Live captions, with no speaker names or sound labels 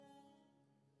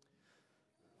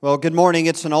Well, good morning.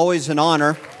 It's always an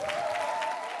honor.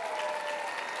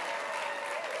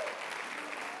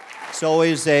 It's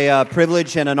always a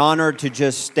privilege and an honor to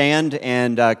just stand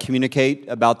and communicate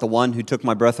about the one who took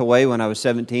my breath away when I was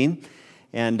 17.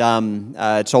 And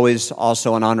it's always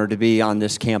also an honor to be on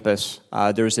this campus.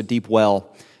 There's a deep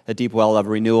well of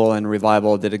renewal and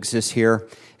revival that exists here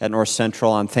at North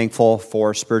Central. I'm thankful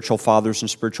for spiritual fathers and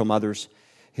spiritual mothers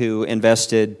who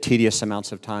invested tedious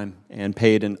amounts of time and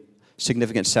paid an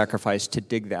significant sacrifice to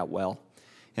dig that well.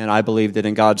 And I believe that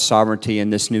in God's sovereignty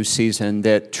in this new season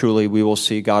that truly we will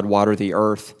see God water the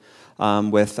earth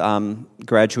with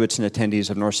graduates and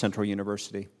attendees of North Central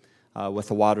University with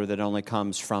the water that only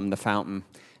comes from the fountain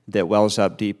that wells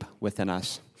up deep within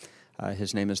us.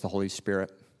 His name is the Holy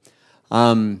Spirit.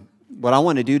 What I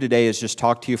want to do today is just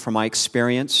talk to you from my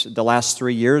experience. The last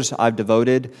 3 years, I've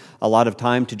devoted a lot of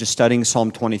time to just studying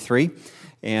Psalm 23.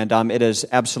 And it has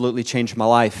absolutely changed my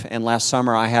life. And last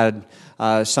summer, I had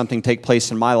something take place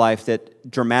in my life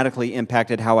that dramatically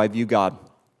impacted how I view God.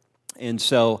 And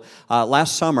so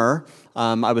last summer,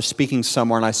 I was speaking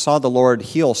somewhere, and I saw the Lord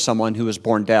heal someone who was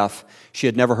born deaf. She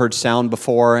had never heard sound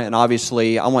before, and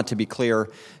obviously, I want to be clear,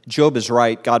 Job is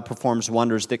right. God performs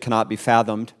wonders that cannot be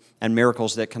fathomed and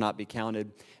miracles that cannot be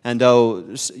counted. And though,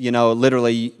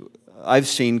 literally, I've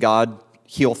seen God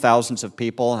heal thousands of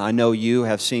people. I know you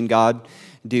have seen God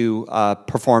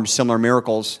perform similar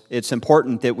miracles. It's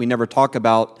important that we never talk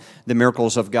about the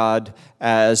miracles of God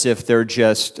as if they're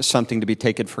just something to be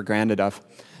taken for granted of.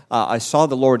 I saw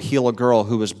the Lord heal a girl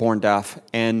who was born deaf,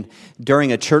 and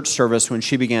during a church service when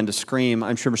she began to scream,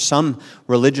 I'm sure some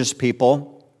religious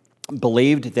people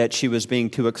believed that she was being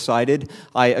too excited.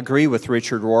 I agree with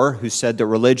Richard Rohr, who said that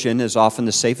religion is often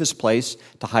the safest place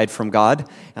to hide from God.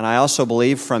 And I also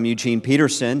believe from Eugene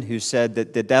Peterson, who said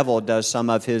that the devil does some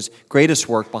of his greatest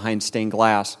work behind stained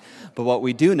glass. But what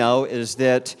we do know is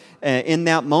that in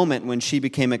that moment when she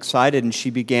became excited and she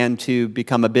began to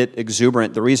become a bit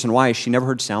exuberant, the reason why is she never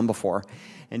heard sound before.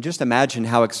 And just imagine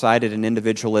how excited an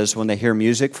individual is when they hear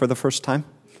music for the first time.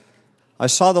 I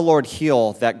saw the Lord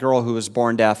heal that girl who was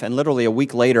born deaf, and literally a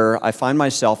week later, I find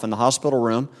myself in the hospital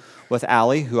room with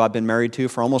Allie, who I've been married to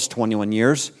for almost 21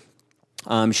 years.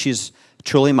 She's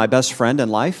truly my best friend in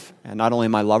life, and not only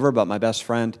my lover, but my best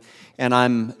friend. And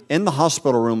I'm in the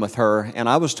hospital room with her, and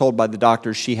I was told by the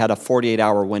doctors she had a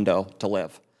 48-hour window to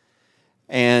live.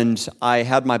 And I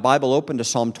had my Bible open to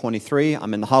Psalm 23.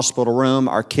 I'm in the hospital room.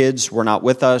 Our kids were not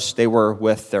with us. They were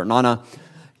with their nana.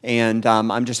 And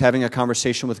I'm just having a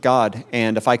conversation with God.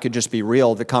 And if I could just be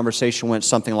real, the conversation went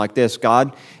something like this.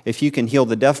 God, if you can heal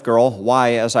the deaf girl,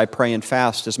 why, as I pray and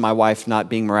fast, is my wife not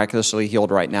being miraculously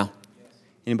healed right now?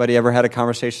 Anybody ever had a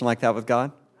conversation like that with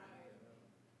God?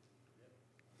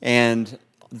 And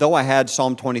though I had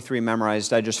Psalm 23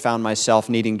 memorized, I just found myself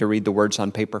needing to read the words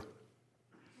on paper.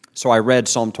 So I read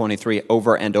Psalm 23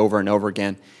 over and over and over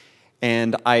again.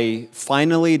 And I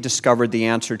finally discovered the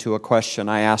answer to a question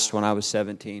I asked when I was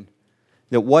 17.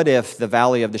 That what if the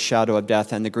valley of the shadow of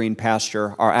death and the green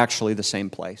pasture are actually the same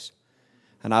place?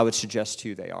 And I would suggest to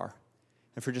you they are.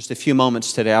 And for just a few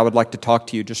moments today, I would like to talk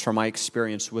to you just from my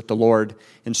experience with the Lord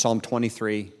in Psalm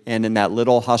 23 and in that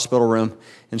little hospital room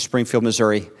in Springfield,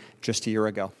 Missouri, just a year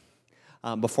ago.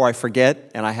 Before I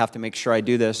forget, and I have to make sure I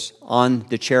do this, on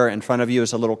the chair in front of you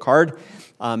is a little card.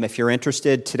 If you're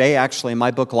interested, today actually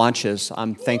my book launches.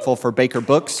 I'm thankful for Baker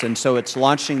Books, and so it's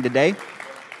launching today.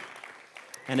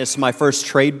 And it's my first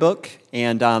trade book.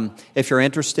 And if you're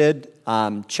interested,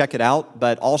 check it out.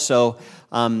 But also,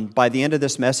 by the end of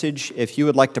this message, if you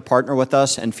would like to partner with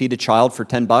us and feed a child for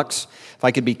 $10, if I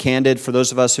could be candid, for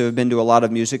those of us who have been to a lot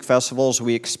of music festivals,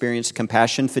 we experience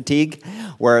compassion fatigue,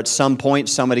 where at some point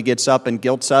somebody gets up and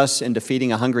guilts us into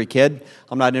feeding a hungry kid.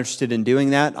 I'm not interested in doing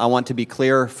that. I want to be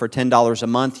clear, for $10 a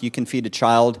month, you can feed a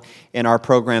child in our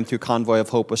program through Convoy of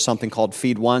Hope with something called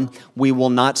Feed One. We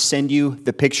will not send you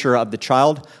the picture of the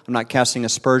child. I'm not casting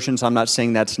aspersions. I'm not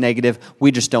saying that's negative.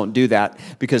 We just don't do that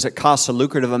because it costs a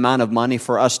lucrative amount of money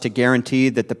for us to guarantee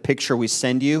that the picture we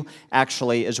send you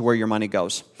actually is where your money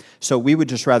goes. So we would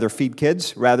just rather feed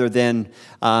kids rather than,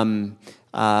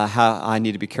 I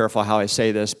need to be careful how I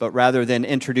say this, but rather than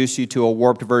introduce you to a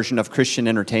warped version of Christian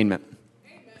entertainment.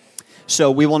 So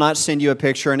we will not send you a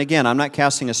picture. And again, I'm not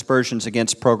casting aspersions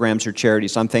against programs or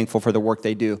charities. I'm thankful for the work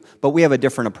they do. But we have a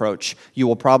different approach. You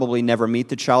will probably never meet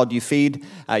the child you feed.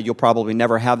 You'll probably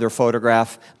never have their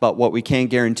photograph. But what we can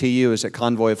guarantee you is that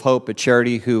Convoy of Hope, a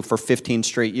charity who for 15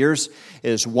 straight years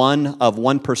is one of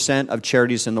 1% of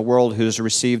charities in the world who has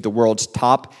received the world's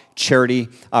top charity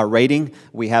rating.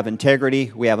 We have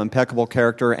integrity, we have impeccable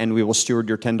character, and we will steward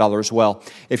your $10 well.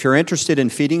 If you're interested in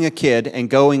feeding a kid and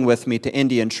going with me to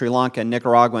India and Sri Lanka Lanka,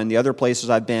 Nicaragua, and the other places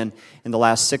I've been in the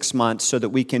last 6 months so that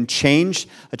we can change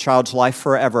a child's life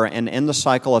forever and end the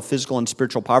cycle of physical and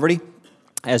spiritual poverty.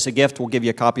 As a gift, we'll give you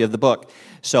a copy of the book.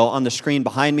 So on the screen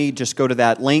behind me, just go to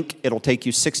that link. It'll take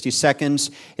you 60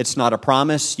 seconds. It's not a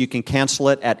promise. You can cancel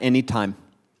it at any time.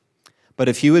 But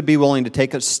if you would be willing to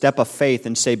take a step of faith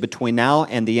and say, between now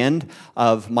and the end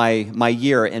of my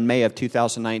year in May of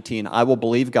 2019, I will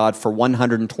believe God for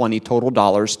 $120 total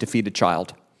to feed a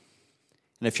child.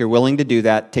 And if you're willing to do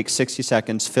that, take 60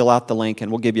 seconds, fill out the link,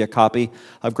 and we'll give you a copy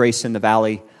of Grace in the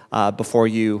Valley before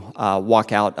you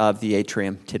walk out of the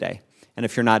atrium today. And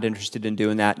if you're not interested in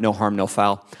doing that, no harm, no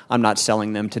foul. I'm not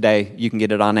selling them today. You can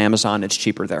get it on Amazon. It's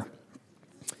cheaper there.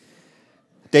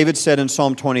 David said in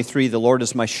Psalm 23, "The Lord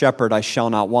is my shepherd, I shall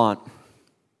not want.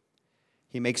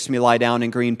 He makes me lie down in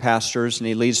green pastures, and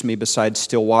he leads me beside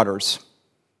still waters.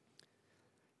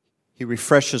 He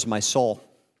refreshes my soul.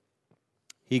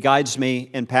 He guides me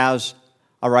in paths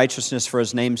of righteousness for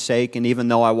his name's sake, and even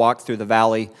though I walk through the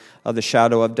valley of the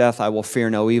shadow of death, I will fear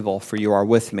no evil, for you are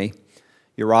with me.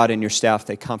 Your rod and your staff,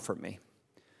 they comfort me.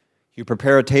 You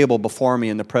prepare a table before me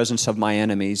in the presence of my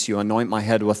enemies. You anoint my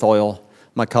head with oil.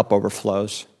 My cup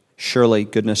overflows. Surely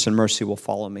goodness and mercy will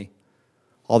follow me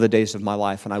all the days of my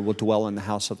life, and I will dwell in the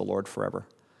house of the Lord forever."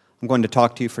 I'm going to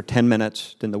talk to you for 10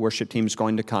 minutes, then the worship team is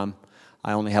going to come.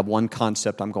 I only have one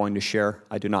concept I'm going to share.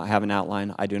 I do not have an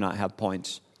outline. I do not have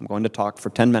points. I'm going to talk for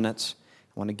 10 minutes.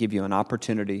 I want to give you an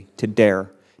opportunity to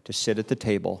dare to sit at the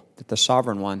table that the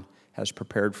Sovereign One has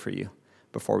prepared for you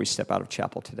before we step out of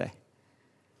chapel today.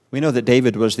 We know that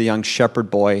David was the young shepherd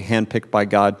boy handpicked by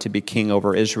God to be king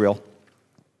over Israel.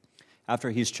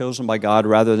 After he's chosen by God,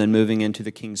 rather than moving into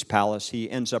the king's palace,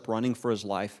 he ends up running for his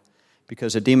life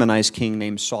because a demonized king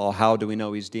named Saul, how do we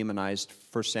know he's demonized?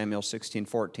 1 Samuel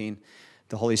 16:14,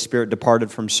 the Holy Spirit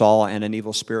departed from Saul and an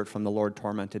evil spirit from the Lord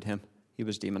tormented him. He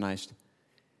was demonized.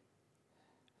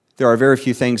 There are very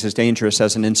few things as dangerous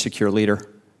as an insecure leader.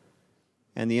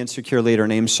 And the insecure leader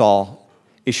named Saul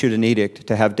issued an edict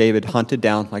to have David hunted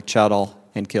down like chattel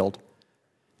and killed.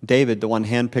 David, the one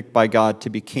handpicked by God to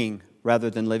be king,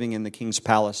 rather than living in the king's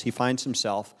palace, he finds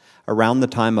himself around the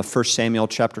time of 1 Samuel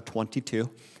chapter 22,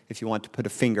 if you want to put a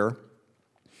finger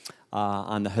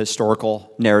on the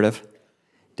historical narrative.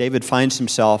 David finds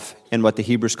himself in what the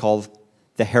Hebrews call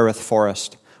the Hereth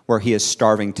forest, where he is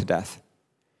starving to death.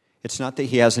 It's not that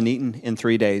he hasn't eaten in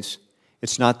 3 days.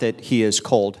 It's not that he is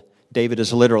cold. David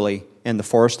is literally in the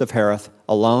forest of Hereth,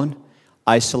 alone,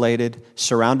 isolated,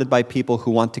 surrounded by people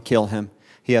who want to kill him.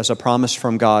 He has a promise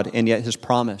from God, and yet his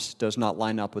promise does not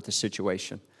line up with the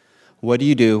situation. What do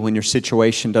you do when your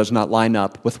situation does not line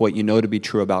up with what you know to be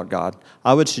true about God?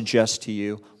 I would suggest to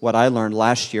you what I learned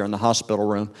last year in the hospital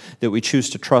room, that we choose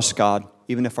to trust God,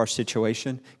 even if our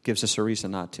situation gives us a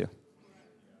reason not to.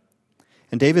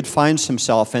 And David finds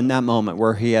himself in that moment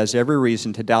where he has every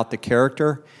reason to doubt the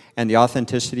character and the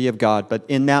authenticity of God. But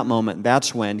in that moment,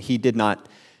 that's when he did not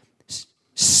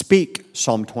speak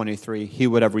Psalm 23. He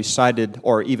would have recited,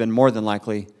 or even more than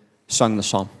likely, sung the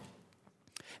psalm.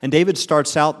 And David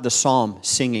starts out the psalm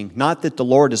singing, not that the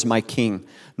Lord is my king,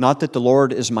 not that the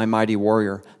Lord is my mighty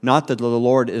warrior, not that the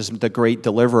Lord is the great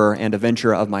deliverer and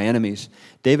avenger of my enemies.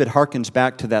 David harkens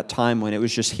back to that time when it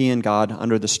was just he and God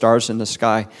under the stars in the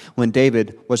sky, when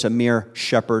David was a mere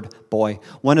shepherd boy.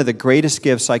 One of the greatest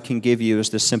gifts I can give you is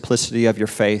the simplicity of your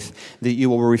faith, that you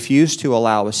will refuse to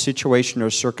allow a situation or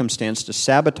circumstance to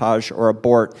sabotage or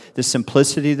abort the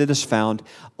simplicity that is found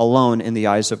alone in the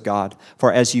eyes of God.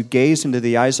 For as you gaze into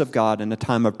the eyes of God in a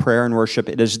time of prayer and worship,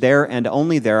 it is there and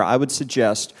only there, I would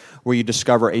suggest, where you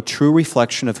discover a true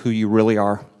reflection of who you really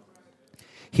are.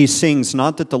 He sings,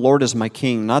 not that the Lord is my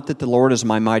king, not that the Lord is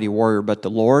my mighty warrior, but the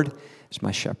Lord is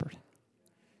my shepherd.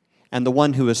 And the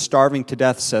one who is starving to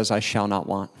death says, I shall not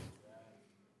want.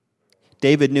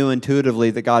 David knew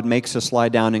intuitively that God makes us lie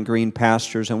down in green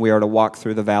pastures and we are to walk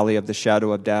through the valley of the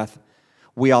shadow of death.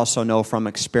 We also know from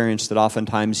experience that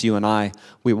oftentimes you and I,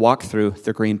 we walk through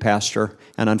the green pasture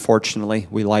and unfortunately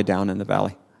we lie down in the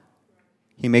valley.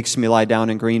 He makes me lie down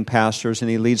in green pastures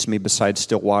and he leads me beside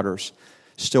still waters.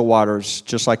 Still waters,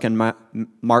 just like in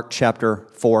Mark chapter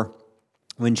 4,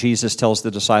 when Jesus tells the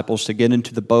disciples to get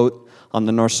into the boat on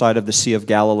the north side of the Sea of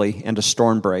Galilee and a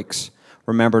storm breaks.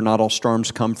 Remember, not all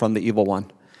storms come from the evil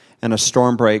one. And a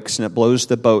storm breaks and it blows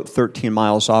the boat 13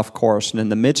 miles off course. And in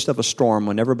the midst of a storm,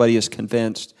 when everybody is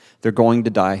convinced they're going to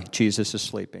die, Jesus is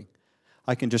sleeping.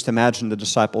 I can just imagine the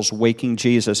disciples waking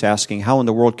Jesus, asking, how in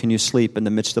the world can you sleep in the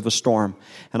midst of a storm?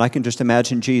 And I can just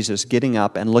imagine Jesus getting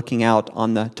up and looking out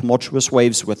on the tumultuous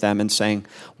waves with them and saying,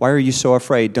 why are you so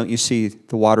afraid? Don't you see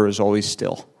the water is always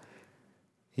still?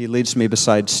 He leads me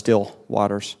beside still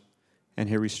waters. and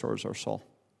He restores our soul.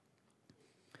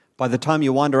 By the time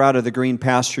you wander out of the green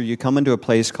pasture, you come into a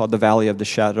place called the valley of the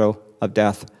shadow of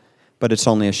death, but it's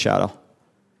only a shadow.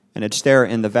 And it's there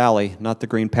in the valley, not the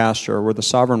green pasture, where the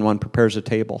Sovereign One prepares a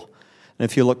table. And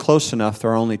if you look close enough,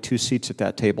 there are only 2 seats at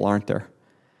that table, aren't there?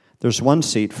 There's 1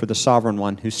 seat for the Sovereign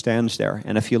One who stands there.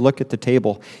 And if you look at the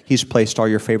table, He's placed all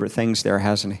your favorite things there,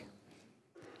 hasn't He?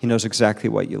 He knows exactly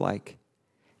what you like.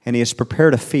 And He has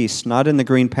prepared a feast, not in the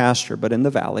green pasture, but in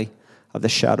the valley of the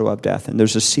shadow of death. And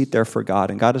there's a seat there for God,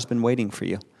 and God has been waiting for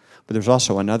you. But there's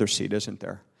also another seat, isn't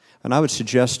there? And I would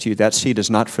suggest to you that seat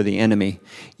is not for the enemy,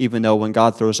 even though when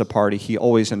God throws a party, He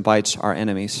always invites our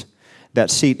enemies. That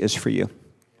seat is for you.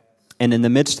 And in the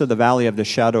midst of the valley of the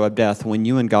shadow of death, when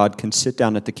you and God can sit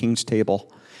down at the King's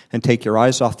table and take your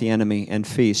eyes off the enemy and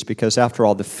feast, because after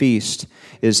all, the feast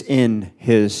is in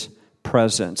His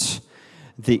presence.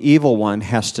 The evil one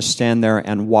has to stand there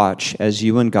and watch as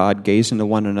you and God gaze into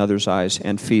one another's eyes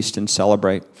and feast and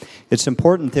celebrate. It's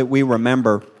important that we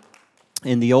remember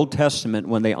in the Old Testament,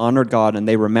 when they honored God and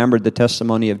they remembered the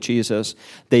testimony of Jesus,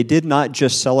 they did not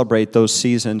just celebrate those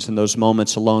seasons and those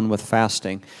moments alone with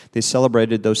fasting. They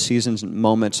celebrated those seasons and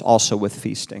moments also with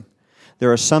feasting.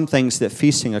 There are some things that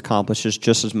feasting accomplishes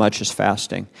just as much as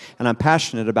fasting. And I'm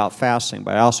passionate about fasting,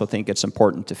 but I also think it's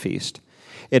important to feast.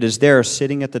 It is there,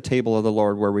 sitting at the table of the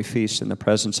Lord, where we feast in the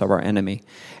presence of our enemy.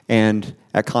 And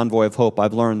at Convoy of Hope,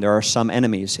 I've learned there are some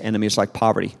enemies like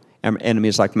poverty,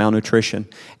 enemies like malnutrition,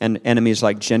 and enemies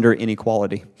like gender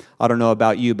inequality. I don't know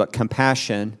about you, but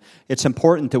compassion, it's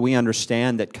important that we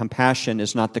understand that compassion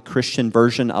is not the Christian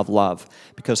version of love,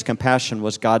 because compassion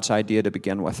was God's idea to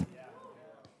begin with.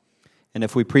 And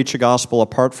if we preach a gospel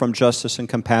apart from justice and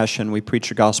compassion, we preach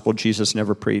a gospel Jesus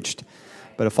never preached.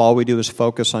 But if all we do is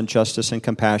focus on justice and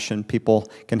compassion, people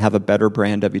can have a better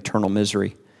brand of eternal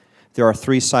misery. There are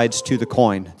 3 sides to the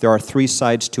coin. There are 3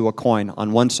 sides to a coin.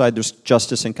 On one side, there's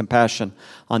justice and compassion.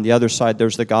 On the other side,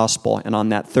 there's the gospel. And on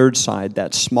that third side,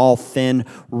 that small, thin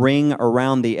ring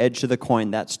around the edge of the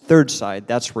coin, that third side,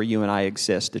 that's where you and I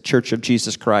exist, the Church of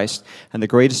Jesus Christ. And the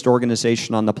greatest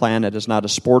organization on the planet is not a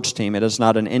sports team. It is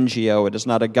not an NGO. It is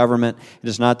not a government. It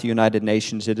is not the United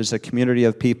Nations. It is a community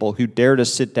of people who dare to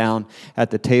sit down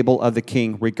at the table of the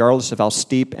King, regardless of how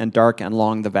steep and dark and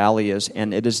long the valley is.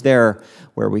 And it is there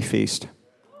where we feast.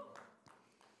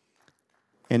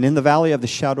 And in the valley of the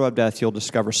shadow of death, you'll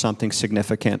discover something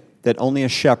significant that only a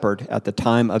shepherd at the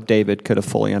time of David could have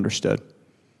fully understood.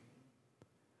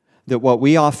 That what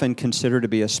we often consider to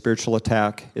be a spiritual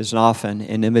attack is often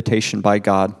an invitation by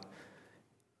God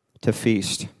to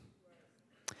feast.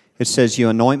 It says, "You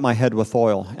anoint my head with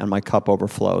oil, and my cup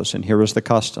overflows." And here was the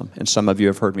custom, and some of you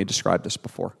have heard me describe this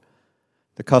before.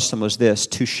 The custom was this: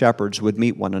 2 shepherds would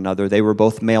meet one another. They were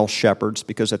both male shepherds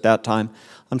because at that time,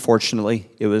 unfortunately,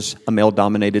 it was a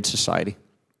male-dominated society.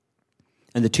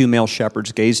 And the 2 male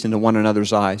shepherds gazed into one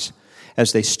another's eyes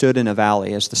as they stood in a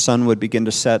valley, as the sun would begin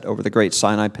to set over the great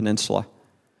Sinai Peninsula.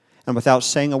 And without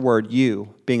saying a word, you,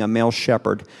 being a male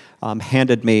shepherd,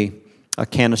 handed me a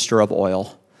canister of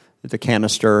oil. The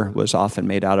canister was often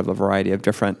made out of a variety of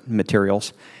different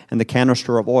materials. And the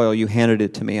canister of oil, you handed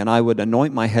it to me, and I would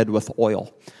anoint my head with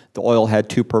oil. The oil had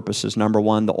 2 purposes. Number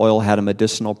 1, the oil had a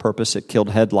medicinal purpose. It killed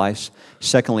head lice.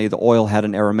 Secondly, the oil had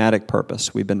an aromatic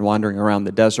purpose. We've been wandering around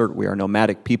the desert. We are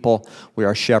nomadic people. We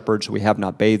are shepherds. We have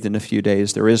not bathed in a few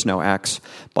days. There is no Axe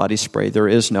body spray. There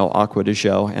is no Aqua de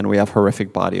Jo, and we have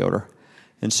horrific body odor.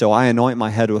 And so I anoint my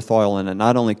head with oil, and it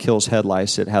not only kills head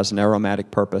lice, it has an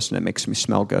aromatic purpose, and it makes me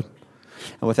smell good.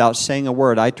 And without saying a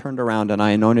word, I turned around and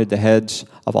I anointed the heads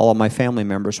of all of my family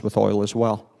members with oil as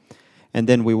well. And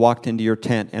then we walked into your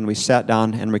tent, and we sat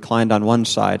down and reclined on one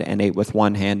side and ate with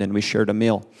one hand, and we shared a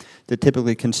meal that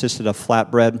typically consisted of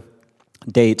flatbread,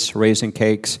 dates, raisin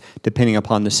cakes, depending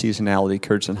upon the seasonality,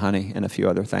 curds and honey, and a few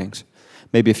other things.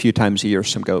 Maybe a few times a year,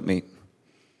 some goat meat.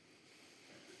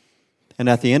 And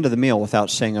at the end of the meal,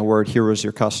 without saying a word, here was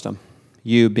your custom.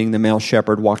 You, being the male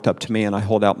shepherd, walked up to me, and I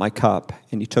hold out my cup,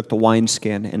 and you took the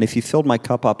wineskin, and if you filled my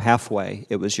cup up halfway,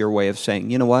 it was your way of saying,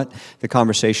 you know what, the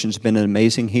conversation's been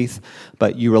amazing, Heath,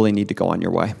 but you really need to go on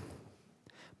your way.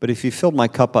 But if you filled my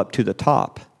cup up to the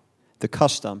top, the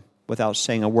custom, without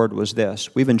saying a word, was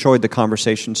this: we've enjoyed the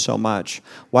conversation so much,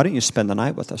 why don't you spend the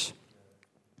night with us?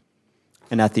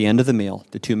 And at the end of the meal,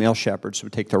 the 2 male shepherds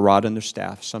would take their rod and their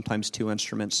staff, sometimes 2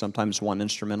 instruments, sometimes 1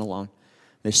 instrument alone.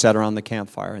 They sat around the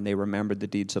campfire, and they remembered the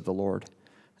deeds of the Lord.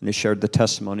 And they shared the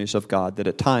testimonies of God that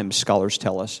at times, scholars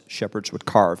tell us, shepherds would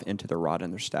carve into their rod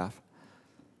and their staff.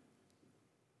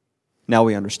 Now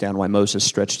we understand why Moses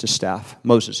stretched his staff.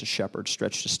 Moses, a shepherd,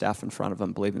 stretched his staff in front of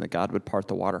him, believing that God would part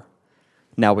the water.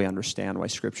 Now we understand why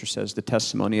Scripture says the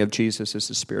testimony of Jesus is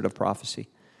the spirit of prophecy.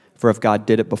 For if God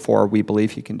did it before, we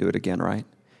believe he can do it again, right?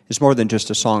 It's more than just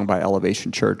a song by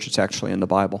Elevation Church. It's actually in the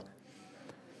Bible.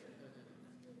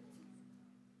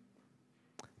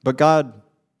 But God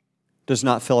does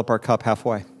not fill up our cup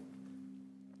halfway.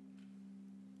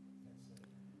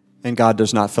 And God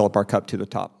does not fill up our cup to the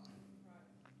top.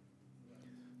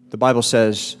 The Bible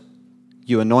says,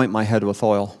 you anoint my head with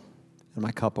oil, and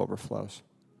my cup overflows.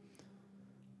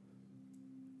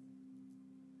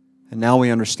 And now we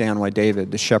understand why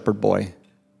David, the shepherd boy,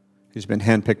 who's been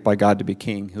handpicked by God to be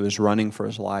king, who is running for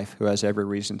his life, who has every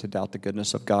reason to doubt the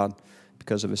goodness of God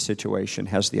because of his situation,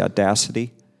 has the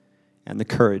audacity and the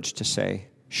courage to say,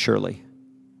 surely,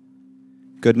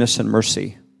 goodness and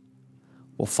mercy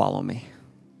will follow me.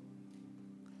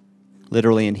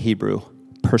 Literally in Hebrew,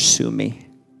 pursue me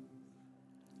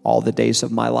all the days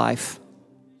of my life.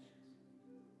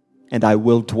 And I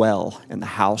will dwell in the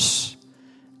house,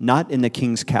 not in the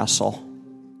king's castle,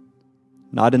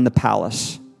 not in the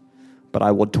palace, but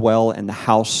I will dwell in the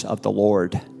house of the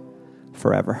Lord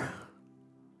forever.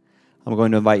 I'm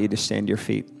going to invite you to stand to your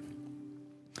feet.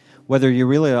 Whether you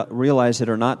really realize it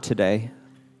or not today,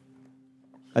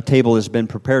 a table has been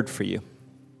prepared for you.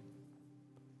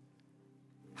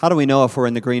 How do we know if we're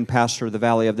in the green pasture or the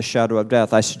valley of the shadow of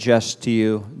death? I suggest to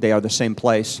you they are the same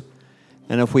place.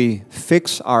 And if we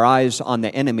fix our eyes on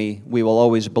the enemy, we will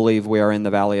always believe we are in the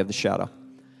valley of the shadow.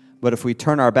 But if we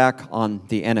turn our back on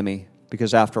the enemy,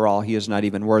 because after all, he is not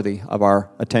even worthy of our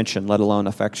attention, let alone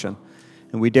affection,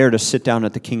 and we dare to sit down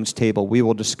at the king's table, we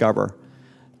will discover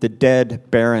the dead,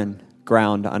 barren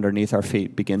ground underneath our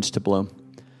feet begins to bloom.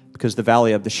 Because the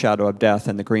valley of the shadow of death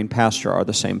and the green pasture are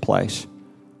the same place.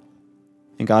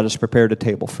 And God has prepared a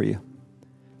table for you.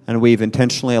 And we've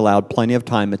intentionally allowed plenty of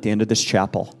time at the end of this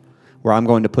chapel where I'm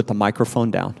going to put the microphone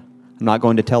down. I'm not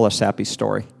going to tell a sappy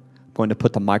story. I'm going to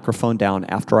put the microphone down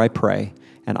after I pray.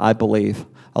 And I believe,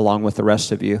 along with the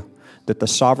rest of you, that the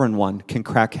sovereign one can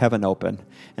crack heaven open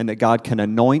and that God can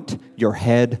anoint your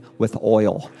head with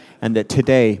oil and that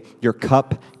today your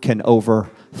cup can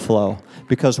overflow.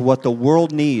 Because what the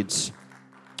world needs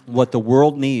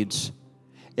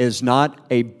is not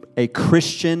a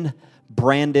Christian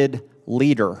branded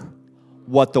leader.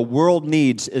 What the world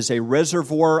needs is a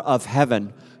reservoir of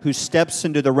heaven who steps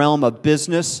into the realm of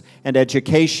business and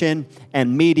education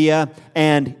and media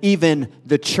and even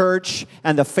the church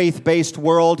and the faith-based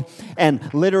world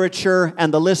and literature,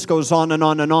 and the list goes on and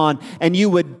on and on. And you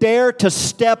would dare to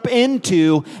step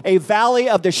into a valley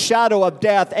of the shadow of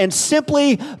death, and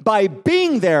simply by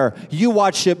being there, you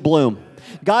watch it bloom.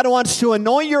 God wants to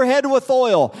anoint your head with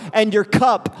oil and your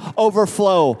cup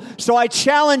overflow. So I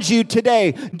challenge you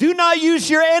today, do not use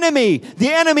your enemy, the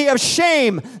enemy of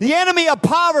shame, the enemy of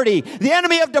poverty, the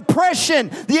enemy of depression,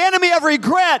 the enemy of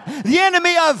regret, the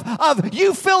enemy of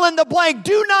you fill in the blank.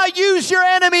 Do not use your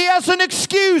enemy as an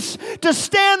excuse to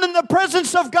stand in the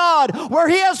presence of God where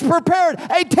he has prepared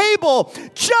a table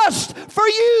just for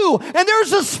you. And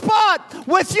there's a spot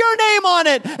with your name on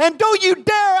it. And don't you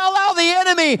dare allow the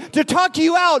enemy to talk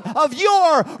you out of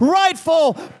your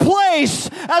rightful place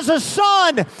as a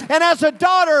son and as a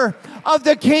daughter of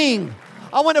the King.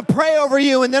 I want to pray over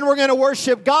you, and then we're going to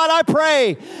worship. God, I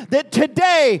pray that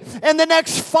today, in the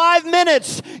next 5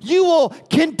 minutes, you will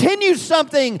continue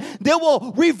something that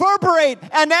will reverberate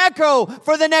and echo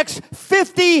for the next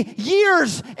 50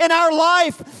 years in our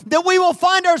life, that we will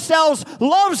find ourselves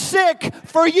lovesick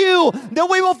for you, that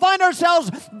we will find ourselves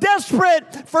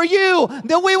desperate for you,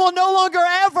 that we will no longer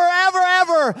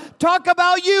ever talk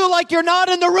about you like you're not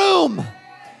in the room.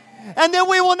 And that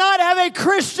we will not have a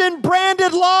Christian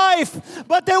branded life,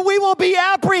 but that we will be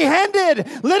apprehended,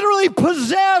 literally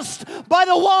possessed by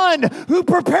the one who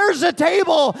prepares a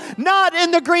table, not in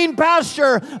the green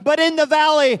pasture, but in the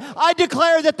valley. I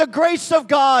declare that the grace of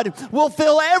God will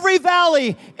fill every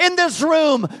valley in this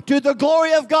room to the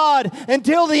glory of God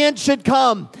until the end should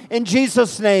come. In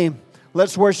Jesus' name,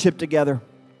 let's worship together.